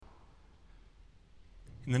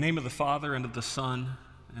In the name of the Father, and of the Son,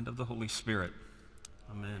 and of the Holy Spirit.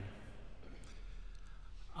 Amen.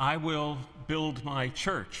 I will build my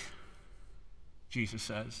church, Jesus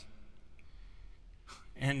says.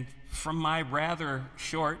 And from my rather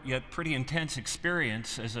short yet pretty intense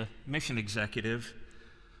experience as a mission executive,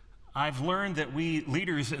 I've learned that we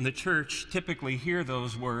leaders in the church typically hear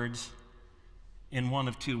those words in one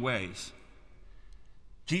of two ways.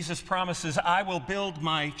 Jesus promises, I will build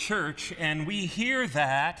my church, and we hear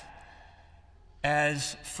that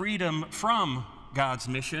as freedom from God's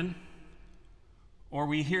mission, or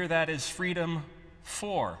we hear that as freedom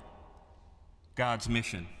for God's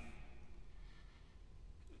mission.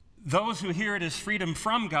 Those who hear it as freedom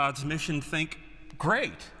from God's mission think,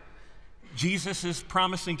 great, Jesus is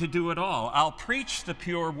promising to do it all. I'll preach the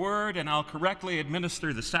pure word and I'll correctly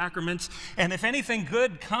administer the sacraments, and if anything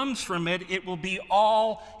good comes from it, it will be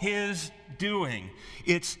all his doing.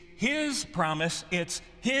 It's his promise, it's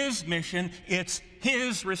his mission, it's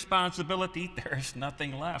his responsibility. There's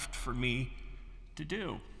nothing left for me to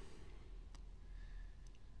do.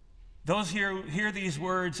 Those who hear these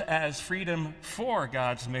words as freedom for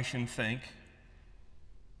God's mission think,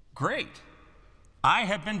 great, I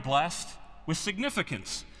have been blessed with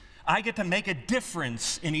significance. I get to make a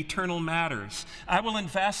difference in eternal matters. I will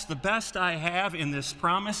invest the best I have in this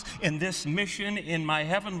promise, in this mission, in my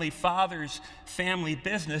Heavenly Father's family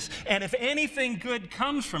business, and if anything good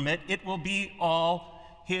comes from it, it will be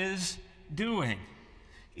all his doing.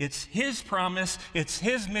 It's his promise, it's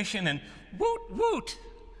his mission, and woot, woot,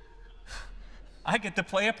 I get to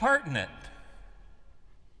play a part in it.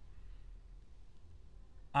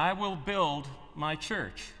 I will build my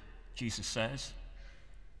church, Jesus says.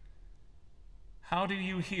 How do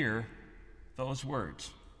you hear those words?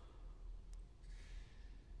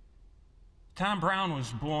 Tom Brown was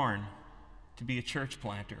born to be a church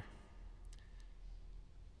planter.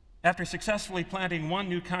 After successfully planting one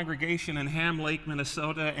new congregation in Ham Lake,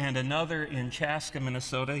 Minnesota, and another in Chaska,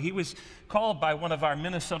 Minnesota, he was called by one of our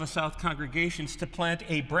Minnesota South congregations to plant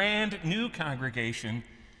a brand new congregation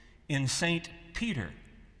in St. Peter,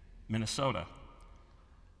 Minnesota,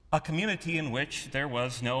 a community in which there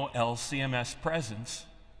was no LCMS presence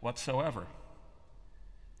whatsoever.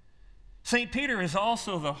 St. Peter is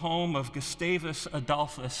also the home of Gustavus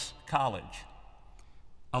Adolphus College,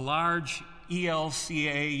 a large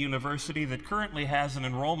ELCA university that currently has an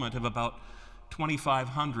enrollment of about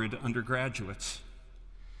 2,500 undergraduates.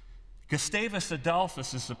 Gustavus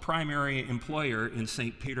Adolphus is the primary employer in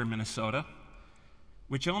St. Peter, Minnesota,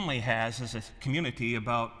 which only has as a community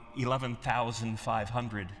about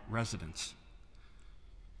 11,500 residents.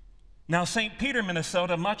 Now, St. Peter,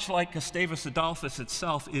 Minnesota, much like Gustavus Adolphus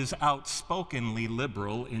itself, is outspokenly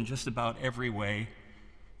liberal in just about every way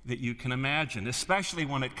that you can imagine, especially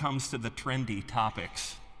when it comes to the trendy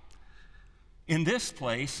topics. In this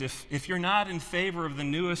place, if you're not in favor of the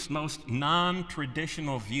newest, most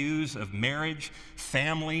non-traditional views of marriage,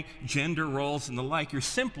 family, gender roles, and the like, you're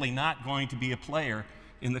simply not going to be a player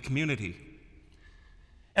in the community.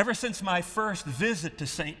 Ever since my first visit to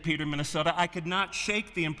St. Peter, Minnesota, I could not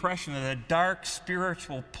shake the impression that a dark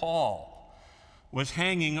spiritual pall was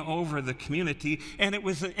hanging over the community, and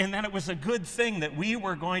that it was a good thing that we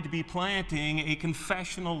were going to be planting a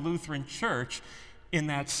confessional Lutheran church in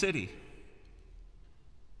that city.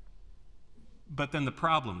 But then the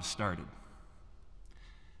problems started.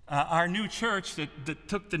 Our new church that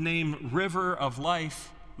took the name River of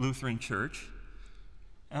Life Lutheran Church,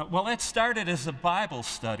 it started as a Bible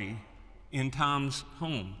study in Tom's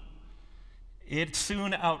home. It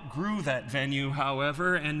soon outgrew that venue,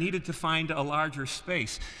 however, and needed to find a larger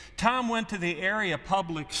space. Tom went to the area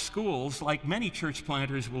public schools, like many church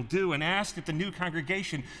planters will do, and asked if the new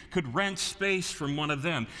congregation could rent space from one of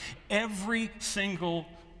them. Every single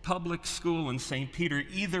public school in St. Peter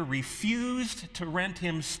either refused to rent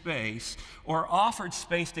him space or offered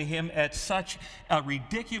space to him at such a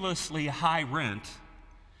ridiculously high rent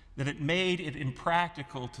that it made it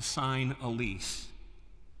impractical to sign a lease.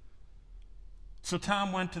 So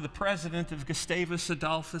Tom went to the president of Gustavus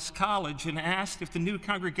Adolphus College and asked if the new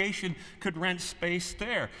congregation could rent space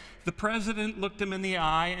there. The president looked him in the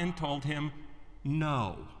eye and told him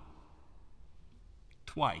no.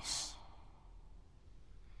 Twice.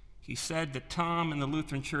 He said that Tom and the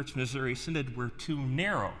Lutheran Church Missouri Synod were too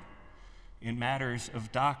narrow in matters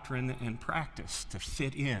of doctrine and practice to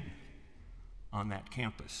fit in on that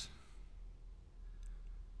campus.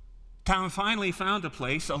 Tom finally found a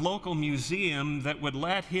place, a local museum, that would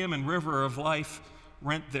let him and River of Life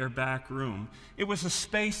rent their back room. It was a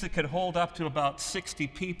space that could hold up to about 60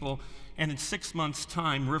 people, and in 6 months'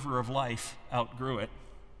 time, River of Life outgrew it.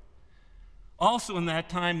 Also in that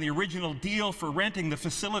time, the original deal for renting the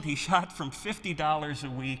facility shot from $50 a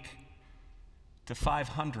week to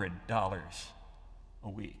 $500 a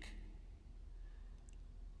week.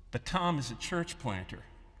 But Tom is a church planter.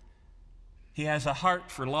 He has a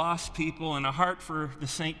heart for lost people and a heart for the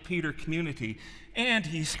St. Peter community, and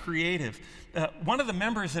he's creative. One of the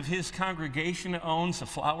members of his congregation owns a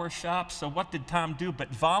flower shop, so what did Tom do but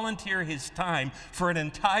volunteer his time for an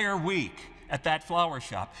entire week at that flower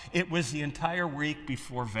shop? It was the entire week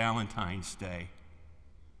before Valentine's Day.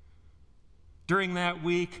 During that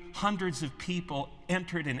week, hundreds of people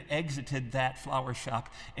entered and exited that flower shop,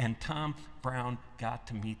 and Tom Brown got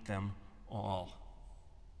to meet them all.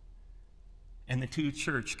 And the two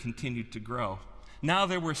church continued to grow. Now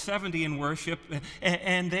there were 70 in worship,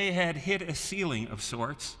 and they had hit a ceiling of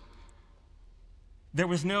sorts. There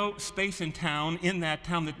was no space in that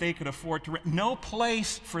town that they could afford to rent, no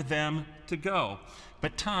place for them to go.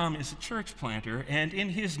 But Tom is a church planter, and in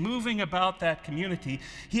his moving about that community,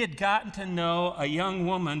 he had gotten to know a young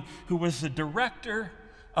woman who was the director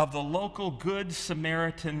of the local Good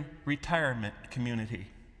Samaritan retirement community.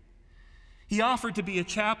 He offered to be a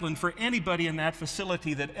chaplain for anybody in that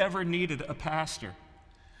facility that ever needed a pastor.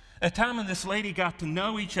 Tom and this lady got to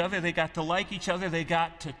know each other, they got to like each other, they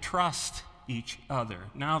got to trust each other.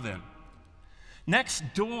 Now then, next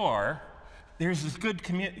door, there's this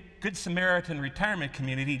Good Samaritan retirement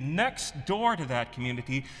community. Next door to that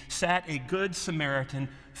community sat a Good Samaritan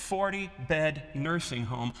 40-bed nursing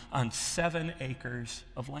home on 7 acres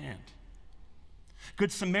of land.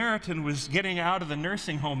 Good Samaritan was getting out of the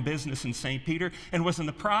nursing home business in St. Peter and was in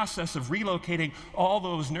the process of relocating all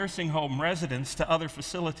those nursing home residents to other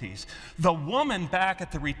facilities. The woman back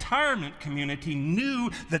at the retirement community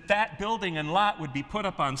knew that that building and lot would be put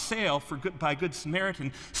up on sale by Good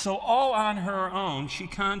Samaritan, so all on her own, she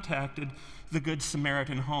contacted the Good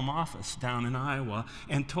Samaritan home office down in Iowa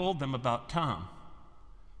and told them about Tom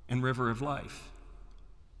and River of Life.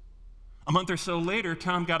 A month or so later,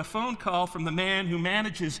 Tom got a phone call from the man who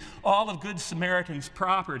manages all of Good Samaritan's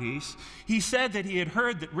properties. He said that he had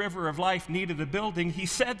heard that River of Life needed a building. He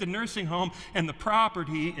said the nursing home and the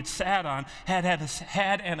property it sat on had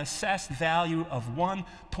an assessed value of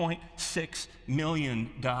 $1.6 million.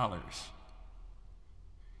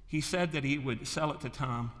 He said that he would sell it to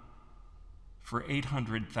Tom for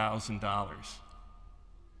 $800,000.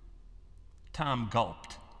 Tom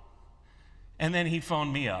gulped. And then he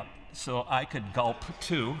phoned me up so I could gulp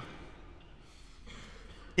too.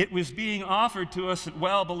 It was being offered to us at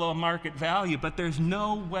well below market value, but there's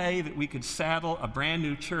no way that we could saddle a brand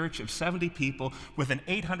new church of 70 people with an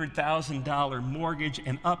 $800,000 mortgage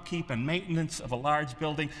and upkeep and maintenance of a large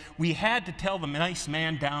building. We had to tell the nice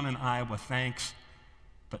man down in Iowa, thanks,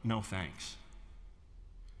 but no thanks.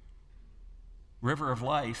 River of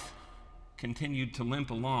Life continued to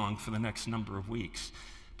limp along for the next number of weeks.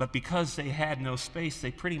 But because they had no space, they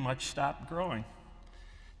pretty much stopped growing.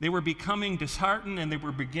 They were becoming disheartened and they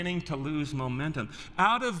were beginning to lose momentum.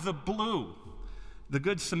 Out of the blue, the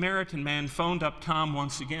Good Samaritan man phoned up Tom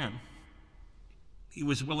once again. He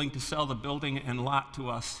was willing to sell the building and lot to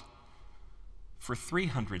us for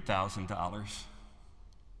 $300,000.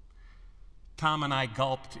 Tom and I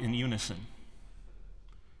gulped in unison.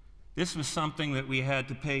 This was something that we had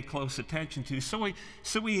to pay close attention to. So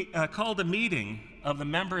we called a meeting of the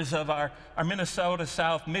members of our Minnesota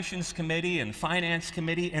South Missions Committee and Finance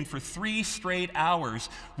Committee, and for 3 straight hours,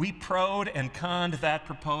 we proed and conned that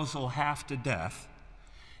proposal half to death.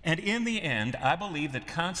 And in the end, I believe that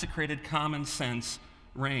consecrated common sense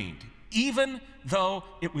reigned. Even though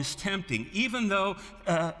it was tempting, even though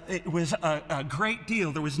it was a great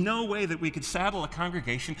deal, there was no way that we could saddle a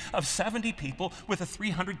congregation of 70 people with a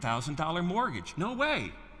 $300,000 mortgage. No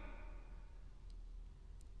way.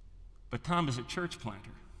 But Tom is a church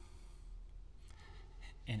planter,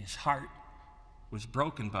 and his heart was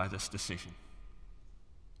broken by this decision,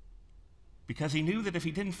 because he knew that if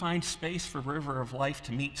he didn't find space for River of Life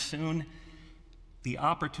to meet soon, the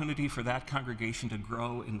opportunity for that congregation to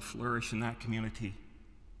grow and flourish in that community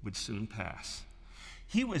would soon pass.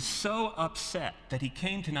 He was so upset that he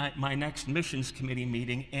came to my next missions committee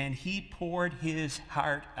meeting and he poured his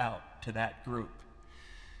heart out to that group.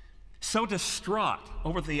 So distraught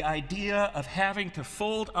over the idea of having to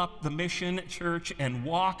fold up the mission church and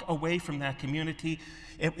walk away from that community,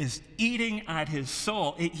 it was eating at his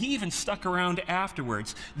soul. He even stuck around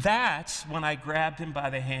afterwards. That's when I grabbed him by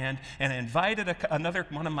the hand and invited another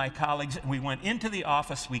one of my colleagues. We went into the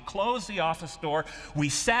office, we closed the office door, we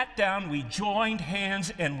sat down, we joined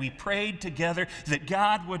hands, and we prayed together that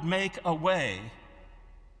God would make a way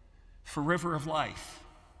for River of Life.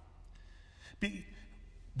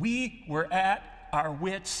 We were at our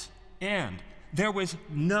wits' end. There was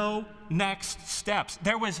no next steps.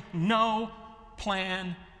 There was no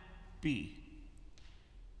plan B.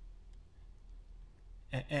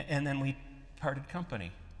 And then we parted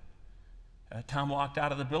company. Tom walked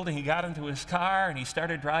out of the building, he got into his car, and he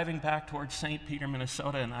started driving back towards St. Peter,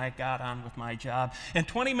 Minnesota, and I got on with my job. And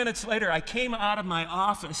 20 minutes later, I came out of my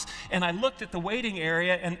office, and I looked at the waiting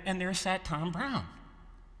area, and there sat Tom Brown.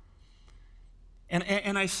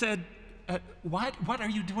 And I said, what are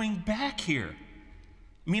you doing back here?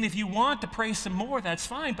 I mean, if you want to pray some more, that's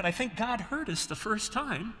fine, but I think God heard us the first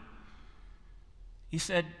time. He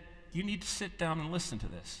said, you need to sit down and listen to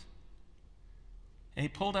this. And he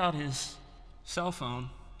pulled out his cell phone,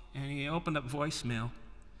 and he opened up voicemail,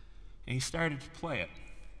 and he started to play it.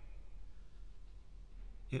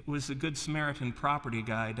 It was the Good Samaritan property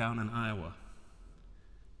guy down in Iowa.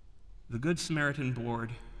 The Good Samaritan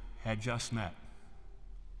board had just met,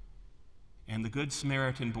 and the Good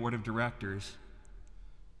Samaritan board of directors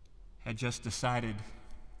had just decided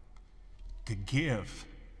to give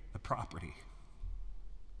the property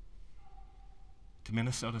to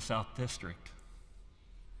Minnesota South District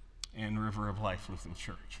and River of Life Lutheran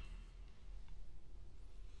Church.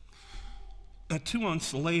 2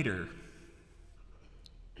 months later,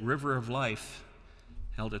 River of Life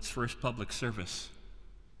held its first public service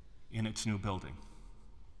in its new building.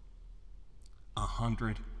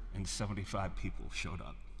 175 people showed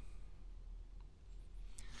up.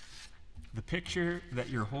 The picture that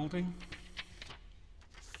you're holding,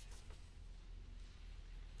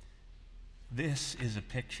 this is a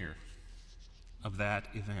picture of that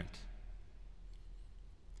event.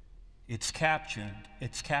 It's captioned,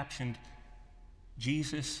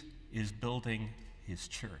 Jesus is building his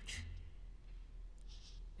church.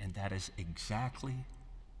 And that is exactly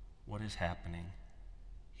what is happening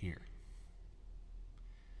here.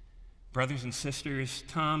 Brothers and sisters,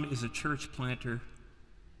 Tom is a church planter,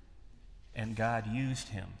 and God used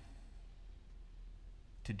him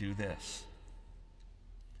to do this.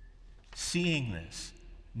 Seeing this,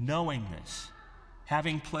 knowing this,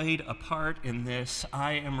 having played a part in this,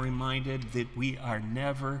 I am reminded that we are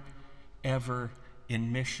never, ever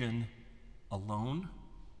in mission alone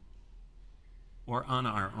or on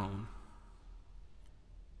our own.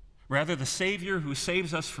 Rather, the Savior who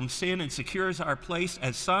saves us from sin and secures our place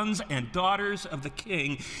as sons and daughters of the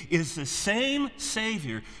King is the same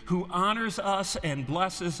Savior who honors us and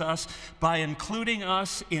blesses us by including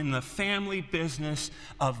us in the family business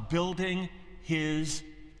of building his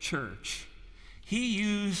church. He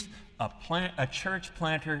used a church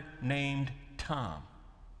planter named Tom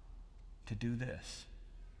to do this.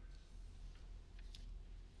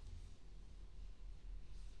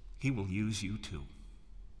 He will use you too.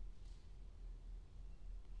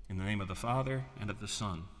 In the name of the Father, and of the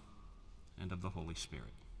Son, and of the Holy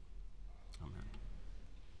Spirit.